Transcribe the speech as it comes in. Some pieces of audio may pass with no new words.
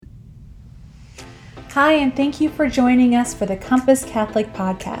Hi, and thank you for joining us for the Compass Catholic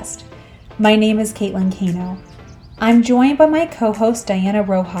Podcast. My name is Caitlin Cano. I'm joined by my co-host Diana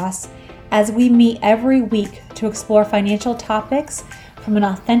Rojas as we meet every week to explore financial topics from an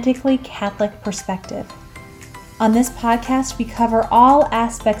authentically Catholic perspective. On this podcast, we cover all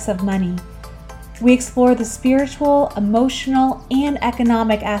aspects of money. We explore the spiritual, emotional, and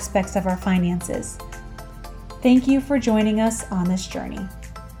economic aspects of our finances. Thank you for joining us on this journey.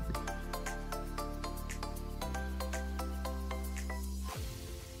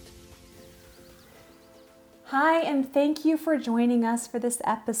 Hi, and thank you for joining us for this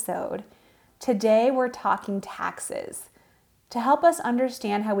episode. Today, we're talking taxes. To help us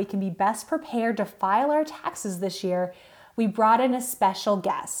understand how we can be best prepared to file our taxes this year, we brought in a special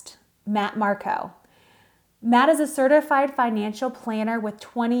guest, Matt Marco. Matt is a certified financial planner with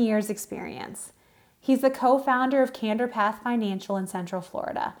 20 years experience. He's the co-founder of Candor Path Financial in Central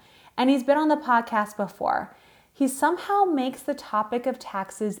Florida, and he's been on the podcast before. He somehow makes the topic of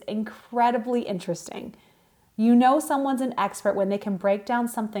taxes incredibly interesting. You know someone's an expert when they can break down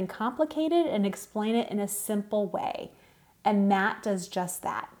something complicated and explain it in a simple way. And Matt does just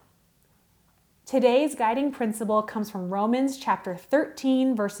that. Today's guiding principle comes from Romans chapter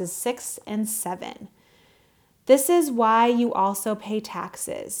 13, verses 6 and 7. This is why you also pay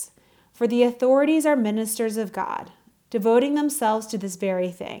taxes, for the authorities are ministers of God, devoting themselves to this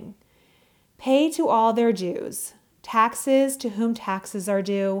very thing. Pay to all their dues, taxes to whom taxes are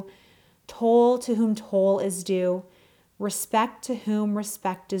due, toll to whom toll is due, respect to whom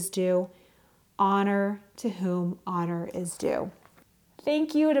respect is due, honor to whom honor is due.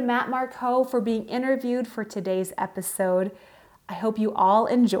 Thank you to Matt Marco for being interviewed for today's episode. I hope you all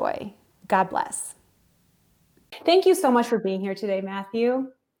enjoy. God bless. Thank you so much for being here today,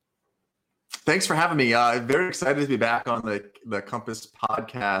 Matthew. Thanks for having me. Very excited to be back on the Compass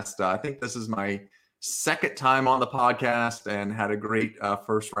podcast. I think this is my second time on the podcast and had a great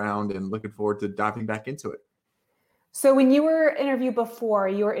first round and looking forward to diving back into it. So when you were interviewed before,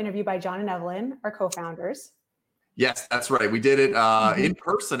 you were interviewed by John and Evelyn, our co-founders. Yes, that's right. We did it in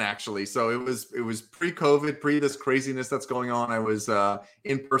person, actually. So it was pre-COVID, pre this craziness that's going on. I was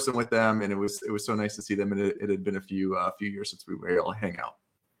in person with them, and it was so nice to see them. And it had been a few years since we were able to hang out.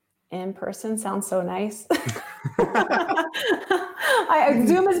 In person sounds so nice.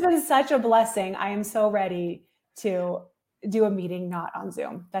 Zoom has been such a blessing. I am so ready to do a meeting not on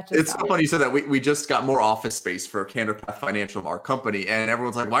Zoom. It's so funny you said that. We just got more office space for Candor Path Financial, our company, and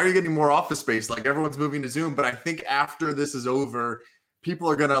everyone's like, "Why are you getting more office space?" Like everyone's moving to Zoom. But I think after this is over, people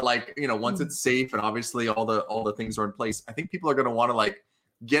are gonna once it's safe and obviously all the things are in place. I think people are gonna want to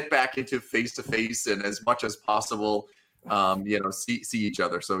get back into face to face and as much as possible. See each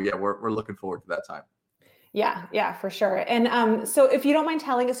other. So yeah, we're looking forward to that time. Yeah, for sure. And so if you don't mind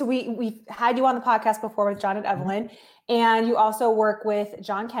telling us, so we've had you on the podcast before with John and Evelyn, and you also work with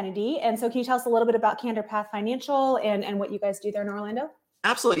John Kennedy. And so can you tell us a little bit about Candor Path Financial and what you guys do there in Orlando?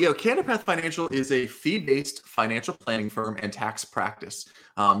 Absolutely. Candor Path Financial is a fee-based financial planning firm and tax practice.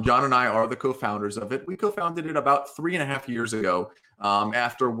 John and I are the co-founders of it. We co-founded it about 3.5 years ago.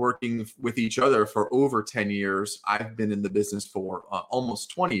 After working with each other for over 10 years, I've been in the business for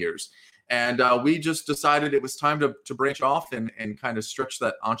almost 20 years. And we just decided it was time to branch off and kind of stretch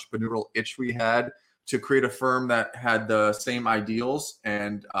that entrepreneurial itch we had to create a firm that had the same ideals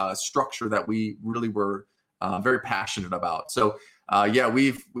and structure that we really were very passionate about. So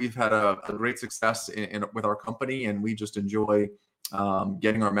we've had a great success with our company, and we just enjoy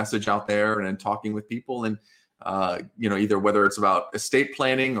getting our message out there and talking with people. And either whether it's about estate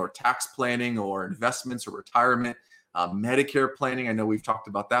planning or tax planning or investments or retirement, Medicare planning. I know we've talked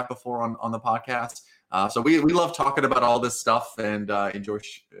about that before on the podcast. So we love talking about all this stuff and enjoy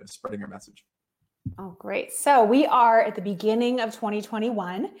spreading our message. Oh, great. So we are at the beginning of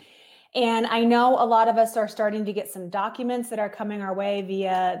 2021. And I know a lot of us are starting to get some documents that are coming our way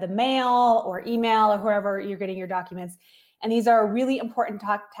via the mail or email or wherever you're getting your documents. And these are really important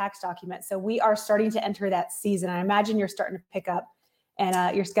tax documents. So we are starting to enter that season. I imagine you're starting to pick up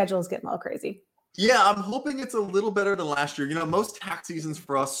and your schedule is getting a little crazy. Yeah, I'm hoping it's a little better than last year. Most tax seasons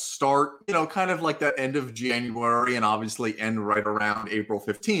for us start, kind of like the end of January and obviously end right around April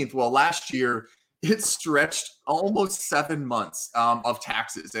 15th. Well, last year it stretched almost 7 months of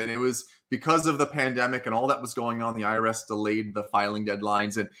taxes. And it was because of the pandemic and all that was going on. The IRS delayed the filing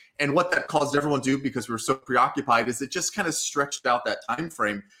deadlines. And what that caused everyone to do, because we were so preoccupied, is it just kind of stretched out that time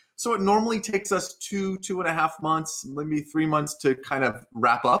frame. So it normally takes us 2.5 months, maybe 3 months to kind of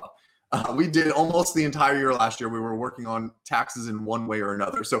wrap up. We did almost the entire year last year. We were working on taxes in one way or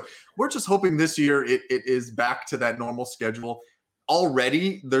another. So we're just hoping this year it is back to that normal schedule.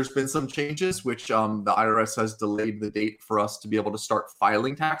 Already, there's been some changes, which the IRS has delayed the date for us to be able to start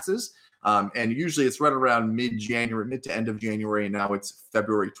filing taxes. And usually it's right around mid-January, mid to end of January, and now it's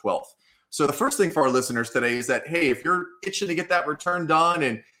February 12th. So the first thing for our listeners today is that, hey, if you're itching to get that return done,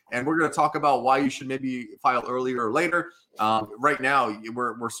 and we're going to talk about why you should maybe file earlier or later. Right now,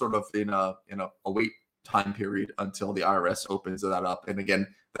 we're sort of in a wait time period until the IRS opens that up. And again,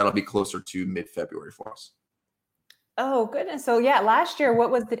 that'll be closer to mid-February for us. Oh, goodness. So yeah, last year,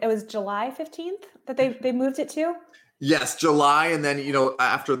 it was July 15th that they moved it to? Yes, July. And then,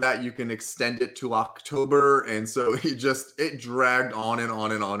 after that, you can extend it to October. And so it dragged on and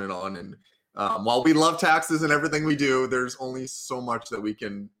on and on and on. And while we love taxes and everything we do, there's only so much that we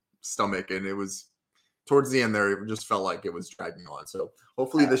can stomach. And it was towards the end there, it just felt like it was dragging on. So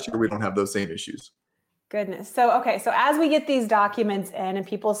hopefully this year we don't have those same issues. Goodness. So, okay. So as we get these documents in and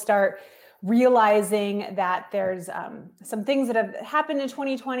people start realizing that there's some things that have happened in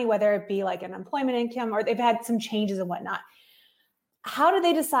 2020, whether it be like an unemployment income or they've had some changes and whatnot, how do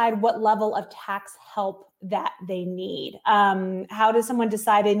they decide what level of tax help that they need? How does someone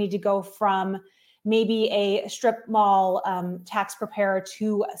decide they need to go from maybe a strip mall tax preparer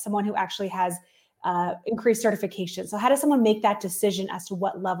to someone who actually has increased certification? So how does someone make that decision as to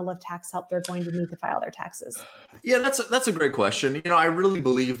what level of tax help they're going to need to file their taxes? Yeah, that's a great question. I really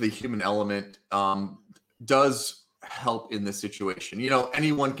believe the human element does help in this situation.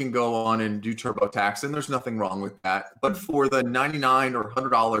 Anyone can go on and do TurboTax, and there's nothing wrong with that. But for the $99 or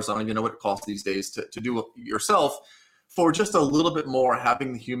 $100, I don't even know what it costs these days to do it yourself, for just a little bit more,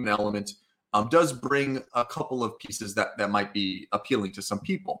 having the human element does bring a couple of pieces that might be appealing to some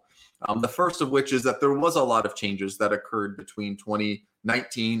people. The first of which is that there was a lot of changes that occurred between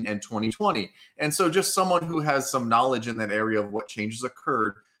 2019 and 2020. And so just someone who has some knowledge in that area of what changes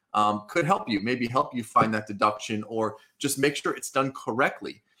occurred could help you, maybe help you find that deduction or just make sure it's done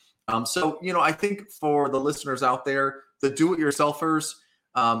correctly. So, I think for the listeners out there, the do-it-yourselfers,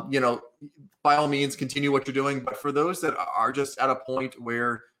 by all means, continue what you're doing. But for those that are just at a point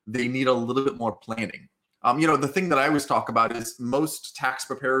where they need a little bit more planning, the thing that I always talk about is most tax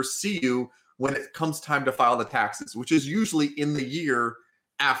preparers see you when it comes time to file the taxes, which is usually in the year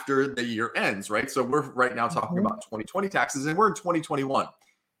after the year ends, right? So we're right now talking about 2020 taxes and we're in 2021.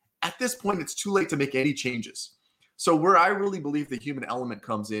 At this point, it's too late to make any changes. So where I really believe the human element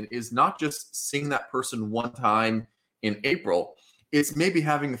comes in is not just seeing that person one time in April, it's maybe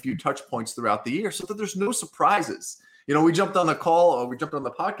having a few touch points throughout the year so that there's no surprises. We jumped on the call, or we jumped on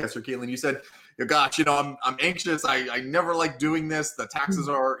the podcast, or Caitlin, you said, gosh, I'm anxious. I never like doing this. The taxes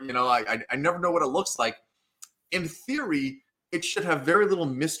are, I never know what it looks like. In theory, it should have very little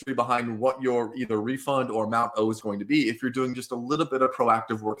mystery behind what your either refund or amount owed is going to be if you're doing just a little bit of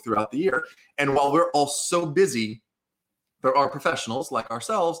proactive work throughout the year. And while we're all so busy, there are professionals like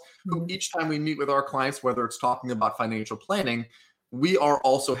ourselves who each time we meet with our clients, whether it's talking about financial planning, we are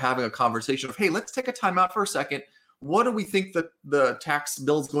also having a conversation of, hey, let's take a time out for a second. What do we think that the tax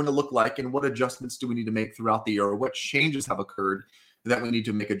bill is going to look like, and what adjustments do we need to make throughout the year, or what changes have occurred that we need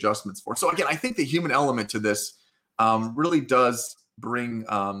to make adjustments for? So again, I think the human element to this really does bring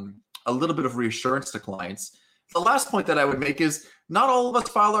a little bit of reassurance to clients. The last point that I would make is not all of us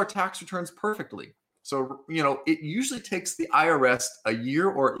file our tax returns perfectly. So, it usually takes the IRS a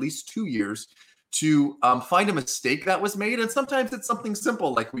year or at least 2 years to find a mistake that was made. And sometimes it's something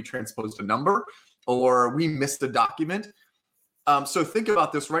simple like we transposed a number or we missed a document. So think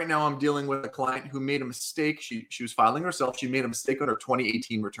about this. Right now, I'm dealing with a client who made a mistake. She was filing herself. She made a mistake on her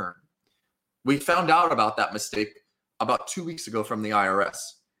 2018 return. We found out about that mistake about 2 weeks ago from the IRS.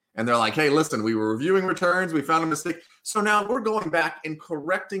 And they're like, hey, listen, we were reviewing returns. We found a mistake. So now we're going back and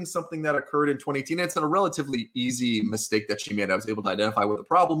correcting something that occurred in 2018. It's a relatively easy mistake that she made. I was able to identify what the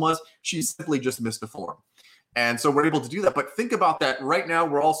problem was. She simply just missed a form. And so we're able to do that. But think about that. Right now,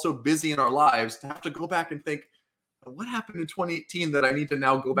 we're all so busy in our lives to have to go back and think, what happened in 2018 that I need to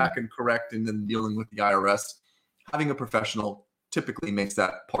now go back and correct, and then dealing with the IRS? Having a professional typically makes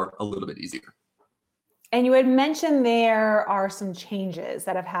that part a little bit easier. And you had mentioned there are some changes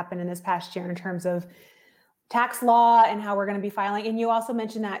that have happened in this past year in terms of tax law and how we're going to be filing. And you also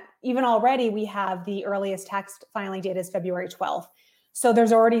mentioned that even already we have the earliest tax filing date is February 12th. So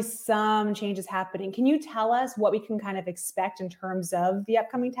there's already some changes happening. Can you tell us what we can kind of expect in terms of the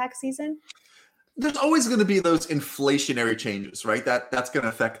upcoming tax season? There's always going to be those inflationary changes, right? That's going to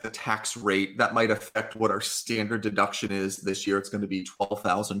affect the tax rate. That might affect what our standard deduction is this year. It's going to be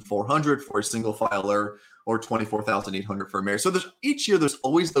 $12,400 for a single filer or $24,800 for a married. So each year there's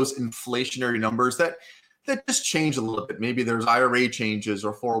always those inflationary numbers that that just change a little bit. Maybe there's IRA changes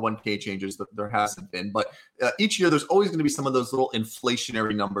or 401k changes that there hasn't been, but each year there's always going to be some of those little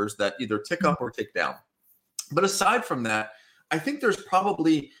inflationary numbers that either tick up or tick down. But aside from that, I think there's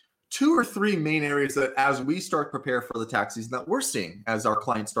probably 2 or 3 main areas that as we start to prepare for the tax season that we're seeing as our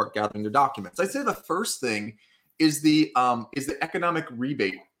clients start gathering their documents. I'd say the first thing is the economic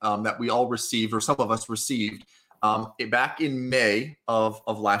rebate that we all received, or some of us received, back in May of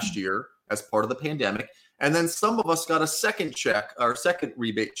last year as part of the pandemic. And then some of us got a second check, or second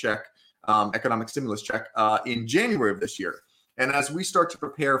rebate check, economic stimulus check, in January of this year. And as we start to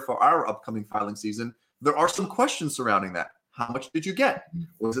prepare for our upcoming filing season, there are some questions surrounding that. How much did you get?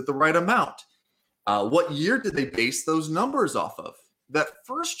 Was it the right amount? What year did they base those numbers off of? That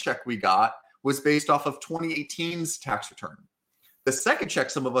first check we got was based off of 2018's tax return. The second check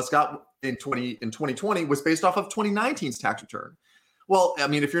some of us got in 2020 was based off of 2019's tax return. Well, I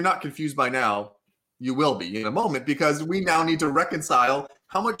mean, if you're not confused by now, you will be in a moment, because we now need to reconcile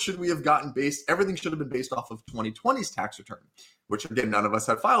how much should we have gotten based. Everything should have been based off of 2020's tax return, which again, none of us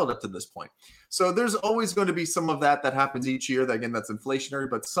had filed up to this point. So there's always going to be some of that happens each year. That, again, that's inflationary,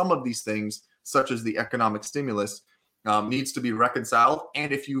 but some of these things, such as the economic stimulus, needs to be reconciled.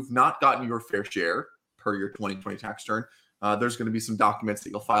 And if you've not gotten your fair share per your 2020 tax return, there's going to be some documents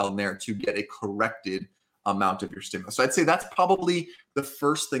that you'll file in there to get a corrected amount of your stimulus. So I'd say that's probably the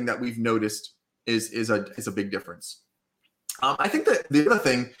first thing that we've noticed is a big difference. I think that the other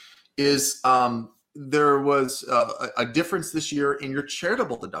thing is there was a difference this year in your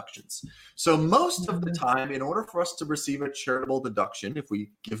charitable deductions. So most of the time, in order for us to receive a charitable deduction, if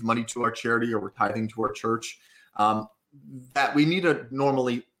we give money to our charity or we're tithing to our church, that we need to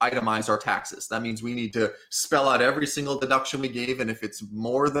normally itemize our taxes. That means we need to spell out every single deduction we gave. And if it's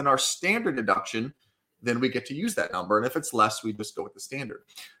more than our standard deduction, then we get to use that number. And if it's less, we just go with the standard.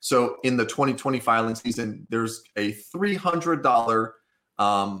 So in the 2020 filing season, there's a $300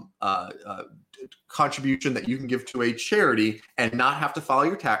 contribution that you can give to a charity and not have to file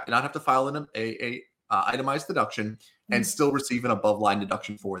your tax, not have to file an itemized deduction, and still receive an above line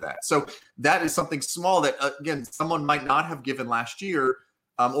deduction for that. So that is something small that, again, someone might not have given last year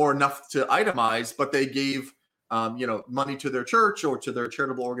or enough to itemize, but they gave money to their church or to their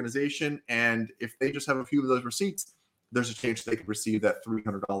charitable organization. And if they just have a few of those receipts, there's a chance they could receive that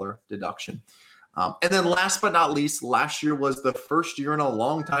 $300 deduction. And then last but not least, last year was the first year in a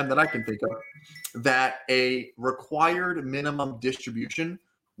long time that I can think of that a required minimum distribution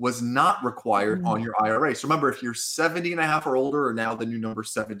was not required on your IRA. So remember, if you're 70 and a half or older, or now the new number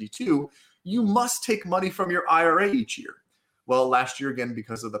 72, you must take money from your IRA each year. Well, last year, again,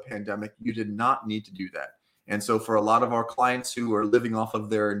 because of the pandemic, you did not need to do that. And so for a lot of our clients who are living off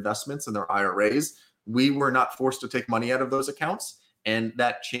of their investments and their IRAs, we were not forced to take money out of those accounts. And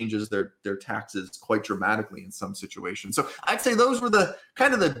that changes their taxes quite dramatically in some situations. So I'd say those were the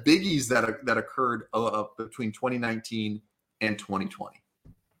kind of the biggies that occurred between 2019 and 2020.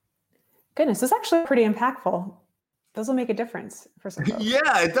 Goodness, this is actually pretty impactful. Those will make a difference for some folks.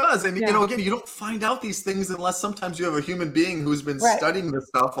 Yeah, it does. And, again, you don't find out these things unless sometimes you have a human being who's been studying this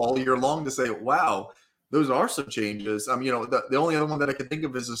stuff all year long to say, wow, those are some changes. The only other one that I can think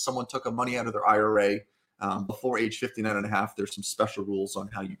of is if someone took money out of their IRA before age 59 and a half, there's some special rules on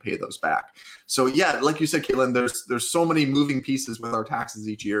how you pay those back. So yeah, like you said, Caitlin, there's so many moving pieces with our taxes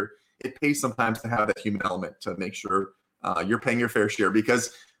each year. It pays sometimes to have that human element to make sure you're paying your fair share,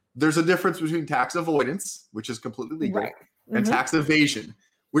 because there's a difference between tax avoidance, which is completely legal, and tax evasion,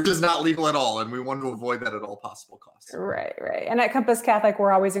 which is not legal at all. And we want to avoid that at all possible costs. Right. And at Compass Catholic,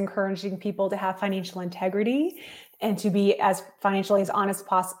 we're always encouraging people to have financial integrity and to be as financially as honest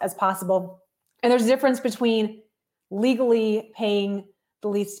as possible. And there's a difference between legally paying the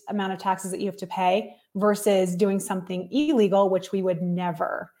least amount of taxes that you have to pay versus doing something illegal, which we would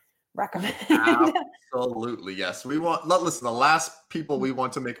never recommend. Absolutely. Yes. The last people we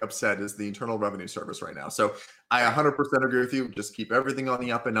want to make upset is the Internal Revenue Service right now. So I 100% agree with you. Just keep everything on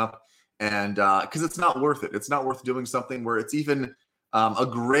the up and up. And because it's not worth it. It's not worth doing something where it's even a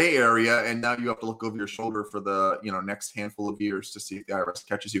gray area, and now you have to look over your shoulder for the next handful of years to see if the IRS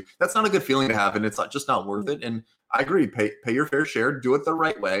catches you. That's not a good feeling to have, and it's just not worth it. And I agree. Pay your fair share, do it the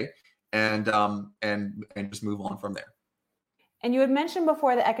right way, and just move on from there. And you had mentioned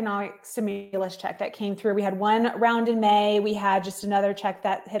before the economic stimulus check that came through. We had one round in May. We had just another check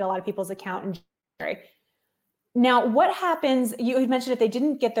that hit a lot of people's account in January. Now, what happens? You had mentioned if they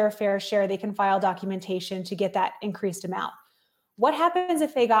didn't get their fair share, they can file documentation to get that increased amount. What happens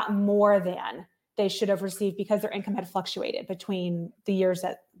if they got more than they should have received because their income had fluctuated between the years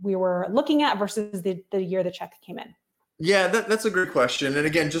that we were looking at versus the year the check came in? Yeah, that's a great question. And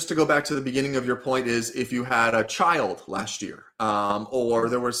again, just to go back to the beginning of your point is if you had a child last year, or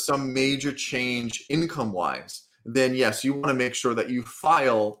there was some major change income wise, then yes, you want to make sure that you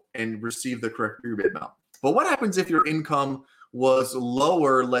file and receive the correct rebate amount. But what happens if your income was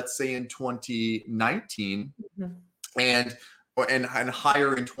lower, let's say in 2019, Mhm. and and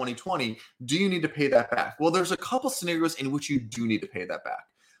higher in 2020? Do you need to pay that back? Well, there's a couple scenarios in which you do need to pay that back.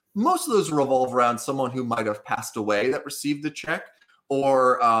 Most of those revolve around someone who might have passed away that received the check,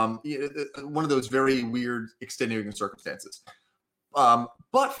 or one of those very weird extenuating circumstances.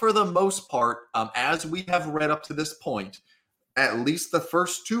 But for the most part, as we have read up to this point, at least the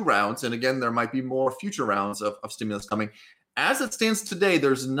first two rounds, and again, there might be more future rounds of stimulus coming. As it stands today,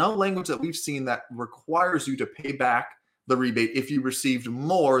 there's no language that we've seen that requires you to pay back the rebate if you received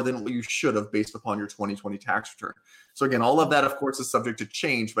more than what you should have based upon your 2020 tax return. So again, all of that, of course, is subject to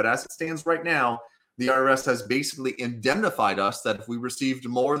change. But as it stands right now, the IRS has basically indemnified us that if we received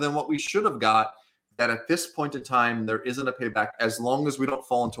more than what we should have got, that at this point in time, there isn't a payback as long as we don't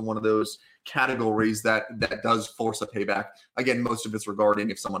fall into one of those categories that does force a payback. Again, most of it's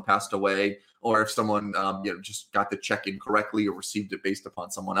regarding if someone passed away or if someone just got the check incorrectly or received it based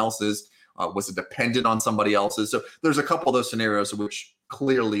upon someone else's, was it dependent on somebody else's. So there's a couple of those scenarios in which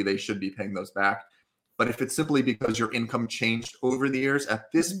clearly they should be paying those back. But if it's simply because your income changed over the years,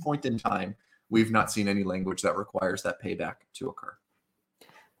 at this point in time, we've not seen any language that requires that payback to occur.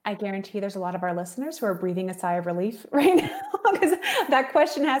 I guarantee there's a lot of our listeners who are breathing a sigh of relief right now because that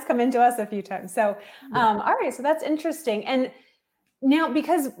question has come into us a few times. So, all right, so that's interesting. And now,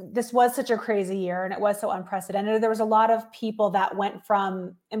 because this was such a crazy year and it was so unprecedented, there was a lot of people that went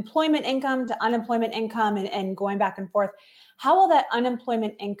from employment income to unemployment income and going back and forth. How will that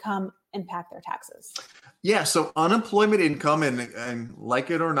unemployment income impact their taxes? Yeah, so unemployment income, and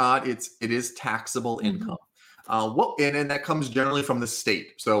like it or not, it is taxable income. And that comes generally from the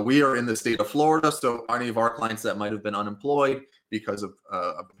state. So we are in the state of Florida. So any of our clients that might have been unemployed because of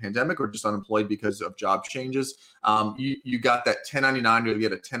the pandemic or just unemployed because of job changes, you got that 1099. You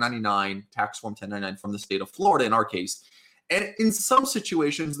get a 1099 tax form 1099 from the state of Florida in our case. And in some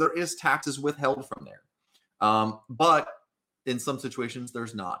situations, there is taxes withheld from there. But in some situations,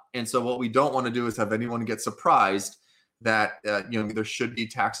 there's not. And so what we don't want to do is have anyone get surprised that there should be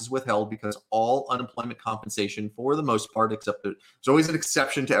taxes withheld, because all unemployment compensation, for the most part, except there's always an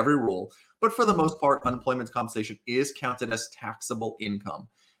exception to every rule, but for the most part, unemployment compensation is counted as taxable income.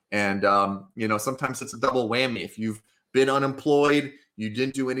 And sometimes it's a double whammy. If you've been unemployed, you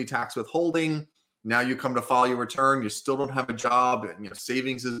didn't do any tax withholding, now you come to file your return, you still don't have a job, and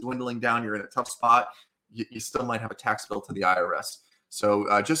savings is dwindling down, you're in a tough spot, you still might have a tax bill to the IRS.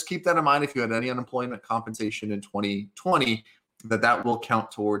 So just keep that in mind if you had any unemployment compensation in 2020, that will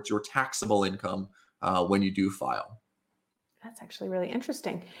count towards your taxable income when you do file. That's actually really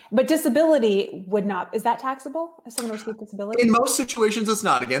interesting. But disability would not. Is that taxable if someone received disability? In most situations, it's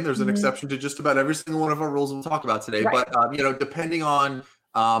not. Again, there's an exception to just about every single one of our rules we'll talk about today. Right. But depending on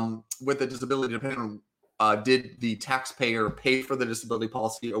with the disability, depending on did the taxpayer pay for the disability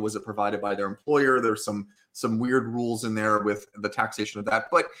policy or was it provided by their employer? There's some weird rules in there with the taxation of that.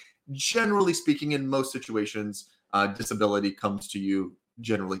 But generally speaking, in most situations, disability comes to you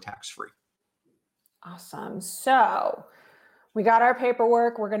generally tax-free. Awesome. So we got our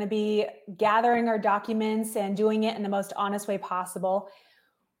paperwork. We're going to be gathering our documents and doing it in the most honest way possible.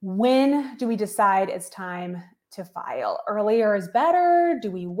 When do we decide it's time to file? Earlier is better? Do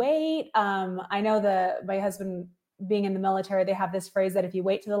we wait? I know my husband, being in the military, they have this phrase that if you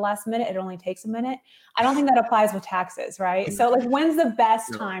wait to the last minute, it only takes a minute. I don't think that applies with taxes, right? So when's the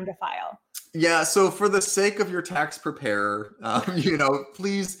best time to file? Yeah. So for the sake of your tax preparer,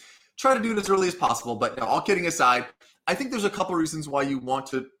 please try to do it as early as possible. But all kidding aside, I think there's a couple reasons why you want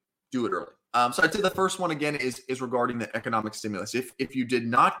to do it early. So I'd say the first one, again, is regarding the economic stimulus. If you did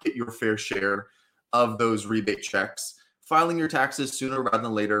not get your fair share of those rebate checks, filing your taxes sooner rather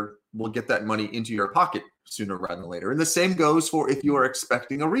than later will get that money into your pocket sooner rather than later. And the same goes for if you are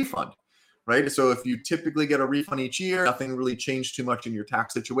expecting a refund, right? So if you typically get a refund each year, nothing really changed too much in your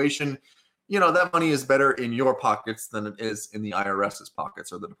tax situation, that money is better in your pockets than it is in the IRS's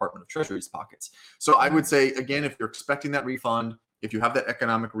pockets or the Department of Treasury's pockets. So I would say, again, if you're expecting that refund, if you have that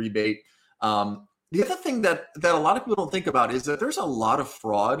economic rebate, the other thing that a lot of people don't think about is that there's a lot of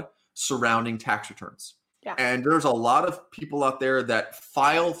fraud surrounding tax returns. Yeah. And there's a lot of people out there that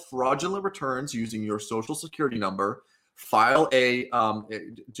file fraudulent returns using your social security number, file in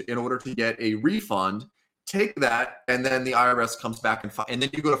order to get a refund, take that, and then the IRS comes back and then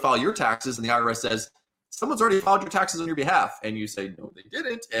you go to file your taxes and the IRS says, someone's already filed your taxes on your behalf. And you say, no, they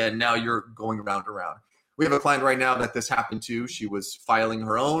didn't. And now you're going round and round. We have a client right now that this happened to. She was filing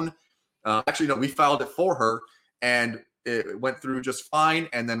her own. Actually, no, we filed it for her, and it went through just fine.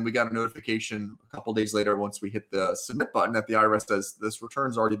 And then we got a notification a couple days later, once we hit the submit button, that the IRS says this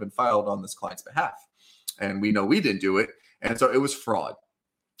return's already been filed on this client's behalf. And we know we didn't do it. And so it was fraud.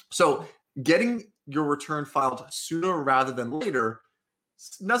 So getting your return filed sooner rather than later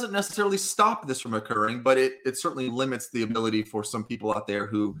doesn't necessarily stop this from occurring, but it certainly limits the ability for some people out there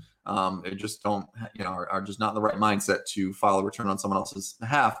who just don't, are just not in the right mindset to file a return on someone else's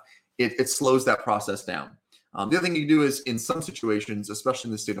behalf. It slows that process down. The other thing you do is, in some situations, especially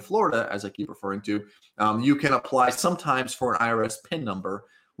in the state of Florida, as I keep referring to, you can apply sometimes for an IRS PIN number,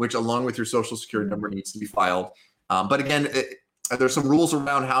 which along with your social security number needs to be filed. But again, there's some rules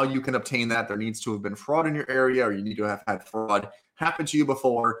around how you can obtain that. There needs to have been fraud in your area, or you need to have had fraud happen to you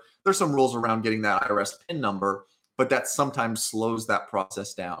before. There's some rules around getting that IRS PIN number, but that sometimes slows that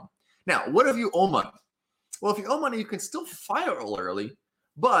process down. Now, what if you owe money? Well, if you owe money, you can still file early,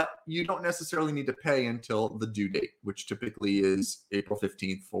 but you don't necessarily need to pay until the due date, which typically is April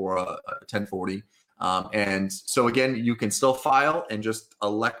 15th for a 1040. And so again, you can still file and just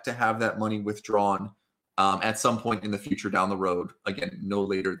elect to have that money withdrawn at some point in the future down the road. Again, no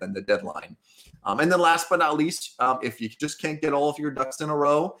later than the deadline. And then last but not least, if you just can't get all of your ducks in a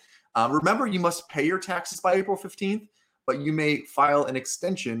row, remember you must pay your taxes by April 15th, but you may file an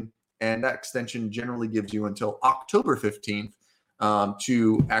extension, and that extension generally gives you until October 15th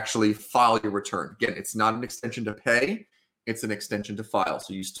to actually file your return. Again, it's not an extension to pay, it's an extension to file.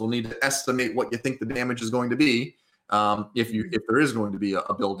 So you still need to estimate what you think the damage is going to be if there is going to be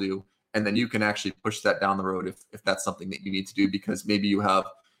a bill due, and then you can actually push that down the road if that's something that you need to do, because maybe you have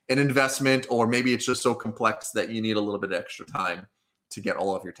an investment, or maybe it's just so complex that you need a little bit of extra time to get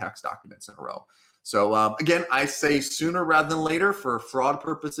all of your tax documents in a row. So again, I say sooner rather than later for fraud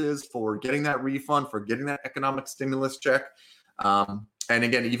purposes, for getting that refund, for getting that economic stimulus check. And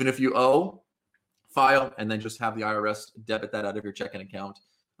again, even if you owe, file, and then just have the IRS debit that out of your checking account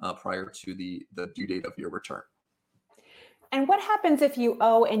prior to the due date of your return. And what happens if you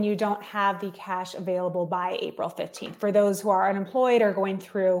owe and you don't have the cash available by April 15th? For those who are unemployed or going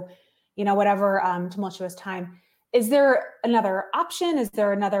through, whatever tumultuous time, is there another option? Is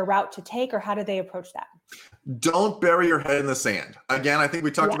there another route to take, or how do they approach that? Don't bury your head in the sand. Again, I think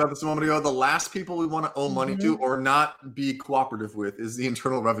we talked about this a moment ago. The last people we want to owe money to or not be cooperative with is the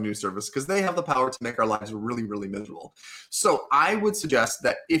Internal Revenue Service, because they have the power to make our lives really, really miserable. So I would suggest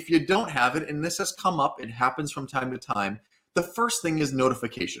that if you don't have it, and this has come up, it happens from time to time, the first thing is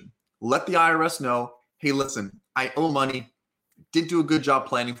notification. Let the IRS know, hey, listen, I owe money, didn't do a good job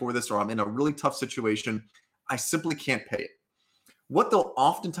planning for this, or I'm in a really tough situation. I simply can't pay it. What they'll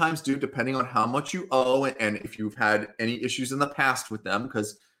oftentimes do, depending on how much you owe and if you've had any issues in the past with them,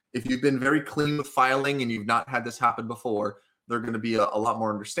 because if you've been very clean with filing and you've not had this happen before, they're going to be a lot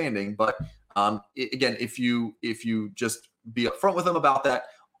more understanding. But again, if you just be upfront with them about that,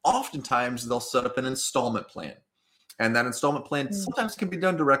 oftentimes they'll set up an installment plan. And that installment plan sometimes can be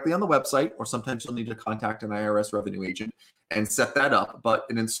done directly on the website, or sometimes you'll need to contact an IRS revenue agent and set that up. But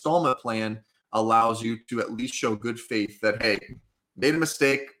an installment plan allows you to at least show good faith that, hey, made a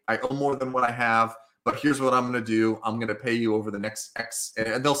mistake, I owe more than what I have, but here's what I'm going to do. I'm going to pay you over the next X.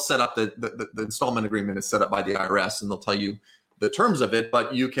 And they'll set up the installment agreement is set up by the IRS, and they'll tell you the terms of it,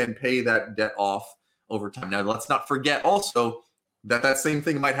 but you can pay that debt off over time. Now, let's not forget also that same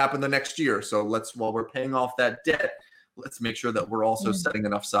thing might happen the next year. So while we're paying off that debt, let's make sure that we're also setting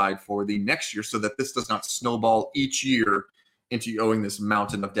enough aside for the next year so that this does not snowball each year into you owing this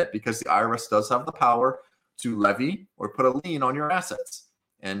mountain of debt, because the IRS does have the power to levy or put a lien on your assets.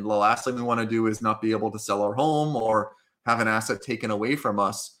 And the last thing we want to do is not be able to sell our home or have an asset taken away from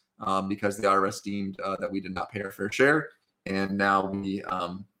us because the IRS deemed that we did not pay our fair share, and now we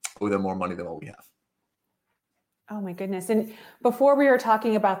owe them more money than what we have. Oh my goodness. And before we were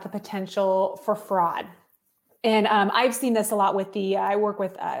talking about the potential for fraud, and I've seen this a lot with I work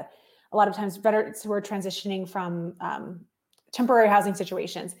with a lot of times veterans who are transitioning from temporary housing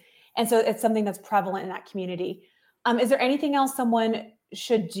situations. And so it's something that's prevalent in that community. Is there anything else someone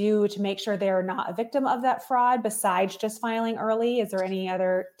should do to make sure they're not a victim of that fraud besides just filing early? Is there any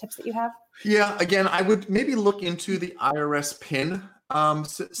other tips that you have? Yeah, again, I would maybe look into the IRS PIN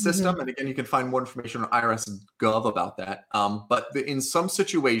system. And again, you can find more information on IRS.gov about that. But in some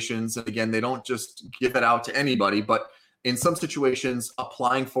situations, and again, they don't just give it out to anybody, but in some situations,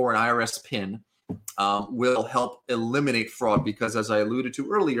 applying for an IRS PIN will help eliminate fraud, because as I alluded to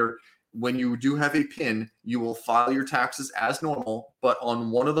earlier, when you do have a PIN, you will file your taxes as normal, but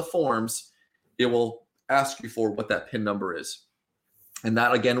on one of the forms, it will ask you for what that PIN number is. And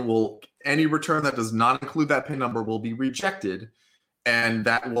that again any return that does not include that PIN number will be rejected, and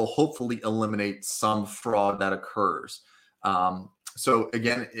that will hopefully eliminate some fraud that occurs. So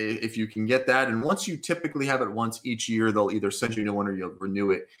again, if you can get that, and once you typically have it once each year, they'll either send you a new one or you'll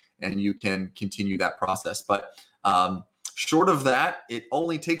renew it, and you can continue that process. But short of that, it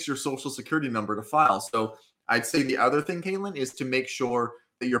only takes your social security number to file. So I'd say the other thing, Caitlin, is to make sure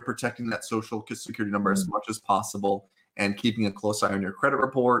that you're protecting that social security number as much as possible, and keeping a close eye on your credit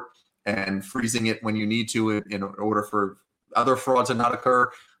report and freezing it when you need to in order for other frauds to not occur.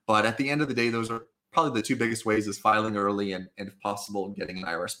 But at the end of the day, those are probably the two biggest ways, is filing early and if possible, getting an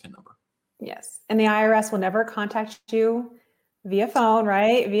IRS PIN number. Yes. And the IRS will never contact you via phone,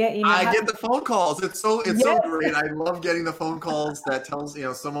 right? Via email. I get the phone calls. It's so great. I love getting the phone calls that tells,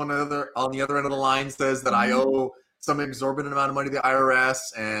 someone on the other end of the line says that I owe some exorbitant amount of money to the IRS,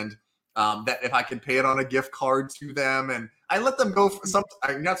 and that if I can pay it on a gift card to them. And I let them go.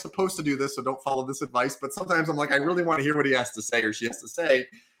 I'm not supposed to do this, so don't follow this advice. But sometimes I'm like, I really want to hear what he has to say or she has to say.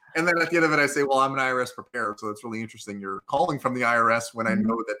 And then at the end of it, I say, well, I'm an IRS preparer. So it's really interesting. You're calling from the IRS when I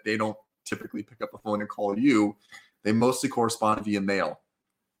know that they don't typically pick up the phone and call you. They mostly correspond via mail.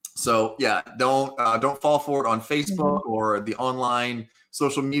 So yeah, don't fall for it on Facebook or the online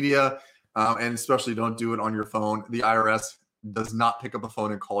social media, and especially don't do it on your phone. The IRS does not pick up the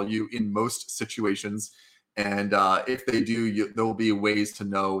phone and call you in most situations. And if they do, there will be ways to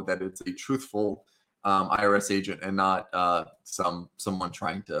know that it's a truthful IRS agent and not someone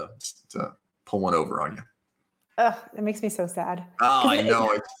trying to pull one over on you. Ugh, it makes me so sad. Oh, I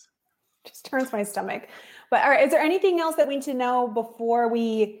know. It just turns my stomach. But all right, is there anything else that we need to know before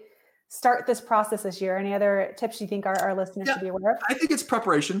we start this process this year? Any other tips you think our listeners should be aware of? I think it's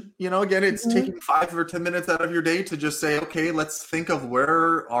preparation. Again, it's taking 5 or 10 minutes out of your day to just say, okay, let's think of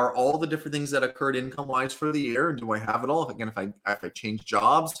where are all the different things that occurred income-wise for the year, and do I have it all? Again, if I change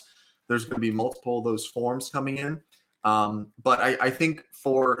jobs, there's going to be multiple of those forms coming in. But I think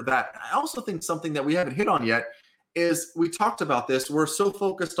for that, I also think something that we haven't hit on yet is, we talked about this. We're so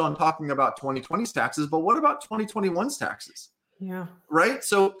focused on talking about 2020's taxes, but what about 2021's taxes? Yeah. Right?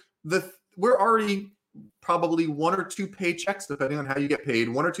 So we're already probably 1 or 2 paychecks, depending on how you get paid,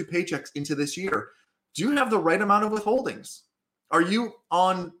 1 or 2 paychecks into this year. Do you have the right amount of withholdings? Are you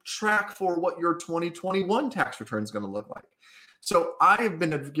on track for what your 2021 tax return is going to look like? So I've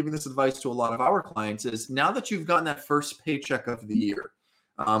been giving this advice to a lot of our clients, is now that you've gotten that first paycheck of the year,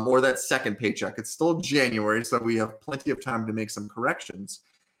 or that second paycheck, it's still January, so we have plenty of time to make some corrections.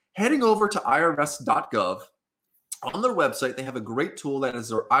 Heading over to irs.gov, on their website, they have a great tool that is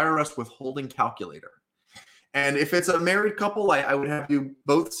their IRS withholding calculator. And if it's a married couple, I would have you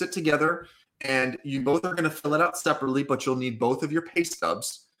both sit together, and you both are going to fill it out separately, but you'll need both of your pay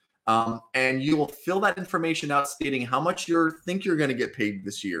stubs. And you will fill that information out stating how much you think you're going to get paid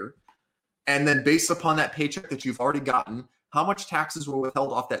this year. And then based upon that paycheck that you've already gotten, how much taxes were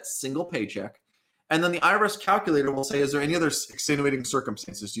withheld off that single paycheck. And then the IRS calculator will say, is there any other extenuating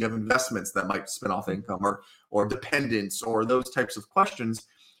circumstances? Do you have investments that might spin off income, or dependents, or those types of questions?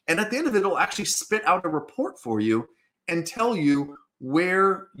 And at the end of it, it'll actually spit out a report for you and tell you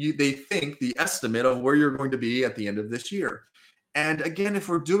where they think the estimate of where you're going to be at the end of this year. And again, if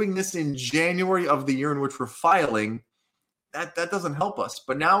we're doing this in January of the year in which we're filing, that doesn't help us.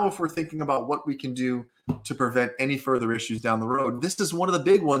 But now if we're thinking about what we can do to prevent any further issues down the road, this is one of the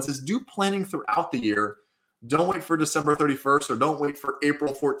big ones, is do planning throughout the year. Don't wait for December 31st or don't wait for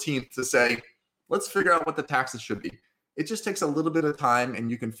April 14th to say, let's figure out what the taxes should be. It just takes a little bit of time, and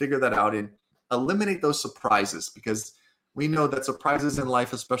you can figure that out and eliminate those surprises, because we know that surprises in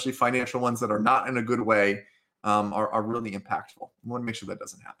life, especially financial ones that are not in a good way, are really impactful. We want to make sure that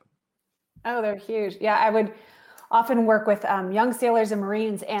doesn't happen. Oh, they're huge. Yeah, I would often work with young sailors and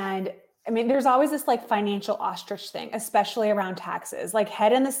Marines, and I mean, there's always this like financial ostrich thing, especially around taxes, like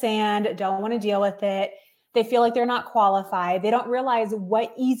head in the sand, don't want to deal with it. They feel like they're not qualified. They don't realize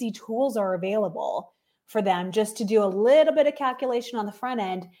what easy tools are available for them just to do a little bit of calculation on the front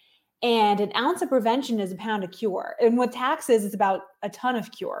end. And an ounce of prevention is a pound of cure. And with taxes, it's about a ton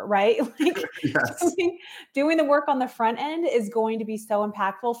of cure, right? Like Yes. doing the work on the front end is going to be so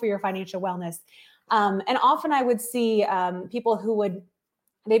impactful for your financial wellness. And often I would see people who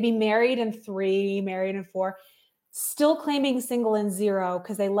they'd be married in 3, married in 4, still claiming single in 0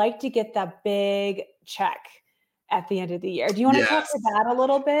 because they like to get that big check at the end of the year. Do you want to talk about that a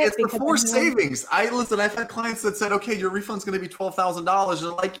little bit? It's before savings. I've had clients that said, okay, your refund's going to be $12,000. And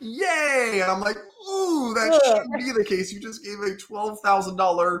they're like, yay. And I'm like, ooh, that shouldn't be the case. You just gave a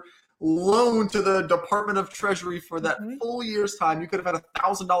 $12,000 loan to the Department of Treasury for that full year's time. You could have had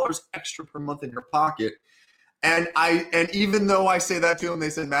 $1,000 extra per month in your pocket. And even though I say that to them, they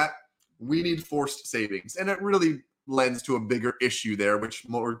said, Matt, we need forced savings. And it really lends to a bigger issue there, which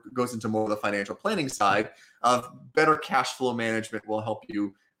more goes into more of the financial planning side of better cash flow management will help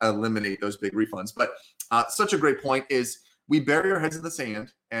you eliminate those big refunds. But such a great point is we bury our heads in the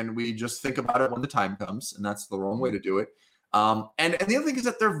sand and we just think about it when the time comes. And that's the wrong way to do it. And the other thing is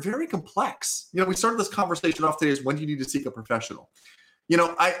that they're very complex. We started this conversation off today is when do you need to seek a professional?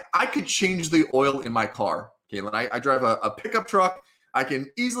 I could change the oil in my car, Caitlin. I drive a pickup truck. I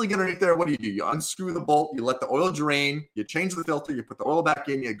can easily get underneath there. What do? You unscrew the bolt, you let the oil drain, you change the filter, you put the oil back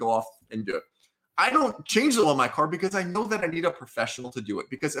in, you go off and do it. I don't change the oil in my car because I know that I need a professional to do it.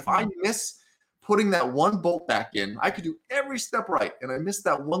 Because if I miss putting that one bolt back in, I could do every step right, and I miss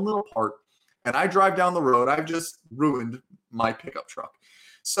that one little part, and I drive down the road, I've just ruined my pickup truck.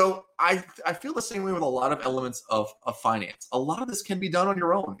 So I feel the same way with a lot of elements of finance. A lot of this can be done on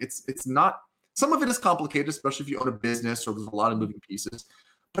your own. It's not. Some of it is complicated, especially if you own a business or there's a lot of moving pieces.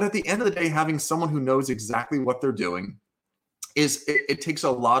 But at the end of the day, having someone who knows exactly what they're doing it takes a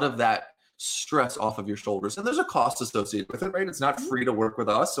lot of that stress off of your shoulders. And there's a cost associated with it, right? It's not free to work with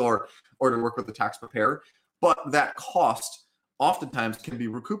us or to work with the tax preparer. But that cost oftentimes can be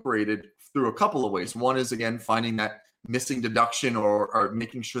recuperated through a couple of ways. One is, again, finding that missing deduction or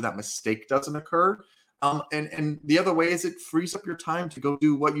making sure that mistake doesn't occur. And the other way is it frees up your time to go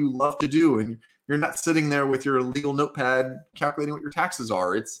do what you love to do. And you're not sitting there with your legal notepad calculating what your taxes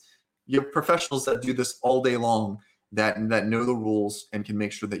are. You have professionals that do this all day long that know the rules and can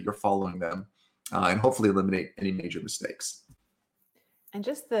make sure that you're following them and hopefully eliminate any major mistakes. And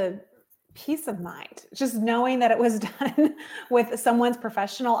just the peace of mind, just knowing that it was done with someone's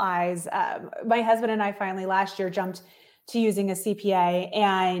professional eyes. My husband and I finally last year jumped to using a CPA,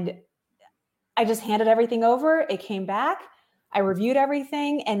 and I just handed everything over. It came back. I reviewed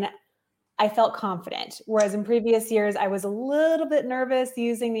everything and I felt confident. Whereas in previous years, I was a little bit nervous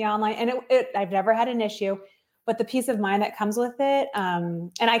using the online, and I've never had an issue, but the peace of mind that comes with it.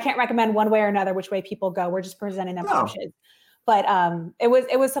 And I can't recommend one way or another which way people go. We're just presenting them options. But it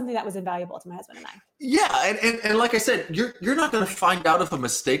was something that was invaluable to my husband and I. Yeah, and like I said, you're not going to find out if a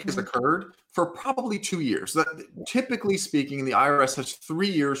mistake has occurred for probably 2 years. Typically speaking, the IRS has 3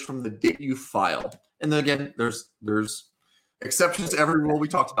 years from the date you file. And then again, there's exceptions to every rule we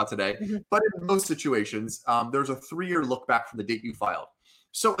talked about today. Mm-hmm. But in most situations, there's a 3-year look back from the date you filed.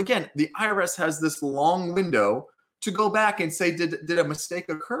 So again, the IRS has this long window to go back and say, did a mistake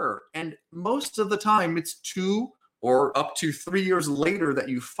occur? And most of the time, it's 2 or up to 3 years later that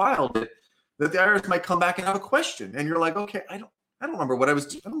you filed it, that the IRS might come back and have a question. And you're like, okay, I don't remember what I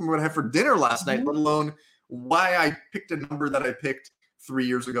don't remember what I had for dinner last night, let alone why I picked a number that I picked 3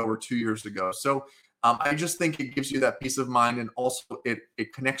 years ago or 2 years ago. So I just think it gives you that peace of mind, and also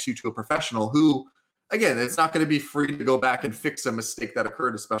it connects you to a professional who, again, it's not going to be free to go back and fix a mistake that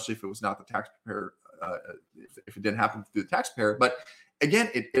occurred, especially if it was not the taxpayer, if it didn't happen through the taxpayer. But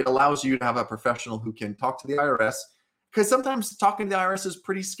again, it allows you to have a professional who can talk to the IRS, because sometimes talking to the IRS is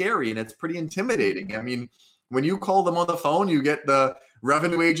pretty scary and it's pretty intimidating. I mean, when you call them on the phone, you get the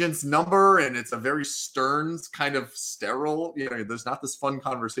revenue agent's number and it's a very stern, kind of sterile, there's not this fun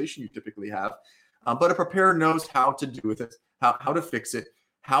conversation you typically have. But a preparer knows how to do with it, how to fix it,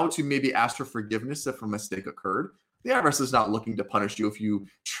 how to maybe ask for forgiveness if a mistake occurred. The IRS is not looking to punish you if you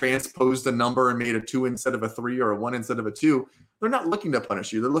transposed a number and made a 2 instead of a 3 or a 1 instead of a 2. They're not looking to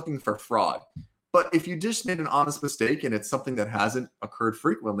punish you. They're looking for fraud. But if you just made an honest mistake and it's something that hasn't occurred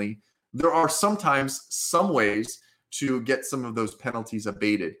frequently, there are sometimes some ways to get some of those penalties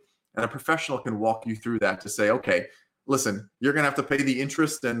abated. And a professional can walk you through that to say, okay, listen, you're going to have to pay the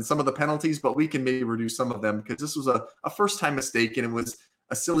interest and some of the penalties, but we can maybe reduce some of them because this was a first-time mistake and it was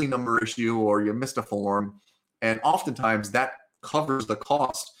a silly number issue or you missed a form. And oftentimes that covers the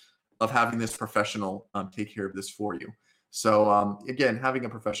cost of having this professional take care of this for you. So again, having a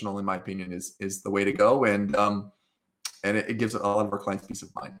professional, in my opinion, is the way to go, and it gives a lot of our clients peace of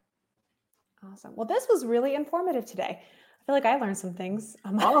mind. Awesome. Well, this was really informative today. I feel like I learned some things.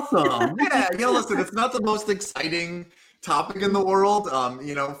 Awesome. Yeah. Listen, it's not the most exciting topic in the world.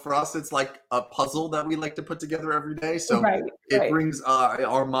 For us, it's like a puzzle that we like to put together every day. So it brings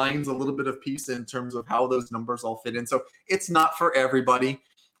our minds a little bit of peace in terms of how those numbers all fit in. So it's not for everybody,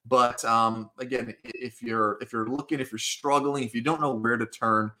 but again, if you're looking, if you're struggling, if you don't know where to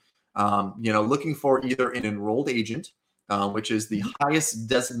turn, looking for either an enrolled agent, which is the highest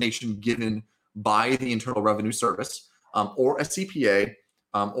designation given by the Internal Revenue Service, or a CPA,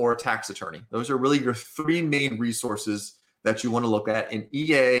 or a tax attorney. Those are really your 3 main resources that you want to look at: an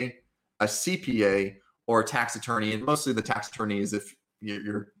EA, a CPA, or a tax attorney. And mostly the tax attorney is if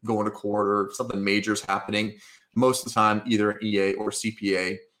you're going to court or something major is happening, most of the time, either an EA or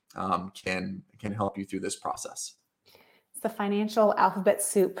CPA can help you through this process. It's the financial alphabet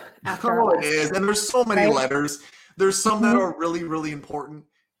soup after Oh, it is. And there's so many letters. There's some that are really, really important.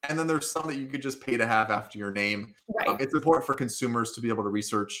 And then there's some that you could just pay to have after your name. Right. It's important for consumers to be able to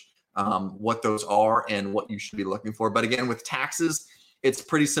research what those are and what you should be looking for. But again, with taxes, it's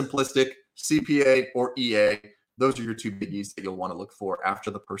pretty simplistic. CPA or EA, those are your two biggies that you'll want to look for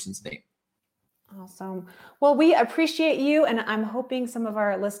after the person's name. Awesome. Well, we appreciate you, and I'm hoping some of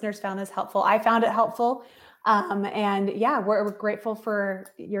our listeners found this helpful. I found it helpful. And yeah, we're grateful for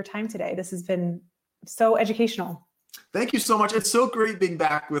your time today. This has been so educational. Thank you so much. It's so great being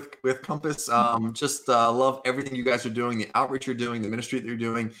back with Compass. Just love everything you guys are doing, the outreach you're doing, the ministry that you're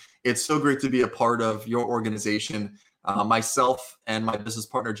doing. It's so great to be a part of your organization. Myself and my business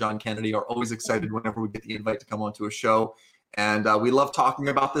partner, John Kennedy, are always excited whenever we get the invite to come onto a show. And we love talking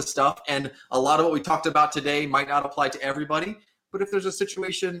about this stuff. And a lot of what we talked about today might not apply to everybody. But if there's a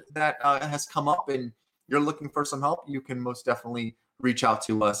situation that has come up and you're looking for some help, you can most definitely reach out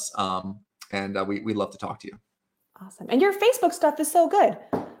to us. And we'd love to talk to you. Awesome. And your Facebook stuff is so good.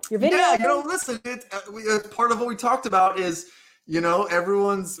 Your video. Yeah, listen, part of what we talked about is,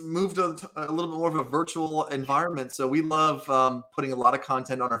 everyone's moved a little bit more of a virtual environment. So we love putting a lot of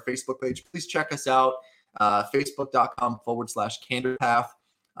content on our Facebook page. Please check us out, facebook.com/CandorPath.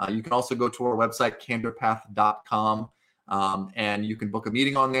 You can also go to our website, CandorPath.com, and you can book a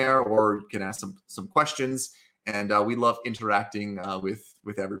meeting on there, or you can ask some questions. And we love interacting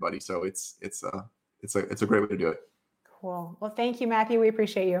with everybody. So it's a great way to do it. Cool. Well, thank you, Matthew. We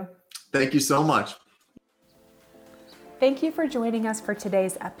appreciate you. Thank you so much. Thank you for joining us for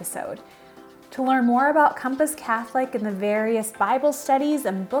today's episode. To learn more about Compass Catholic and the various Bible studies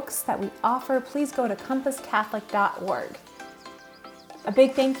and books that we offer, please go to compasscatholic.org. A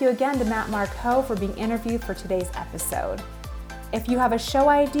big thank you again to Matt Marcoux for being interviewed for today's episode. If you have a show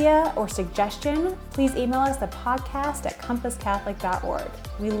idea or suggestion, please email us at podcast@compasscatholic.org.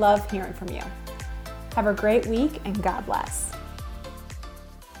 We love hearing from you. Have a great week and God bless.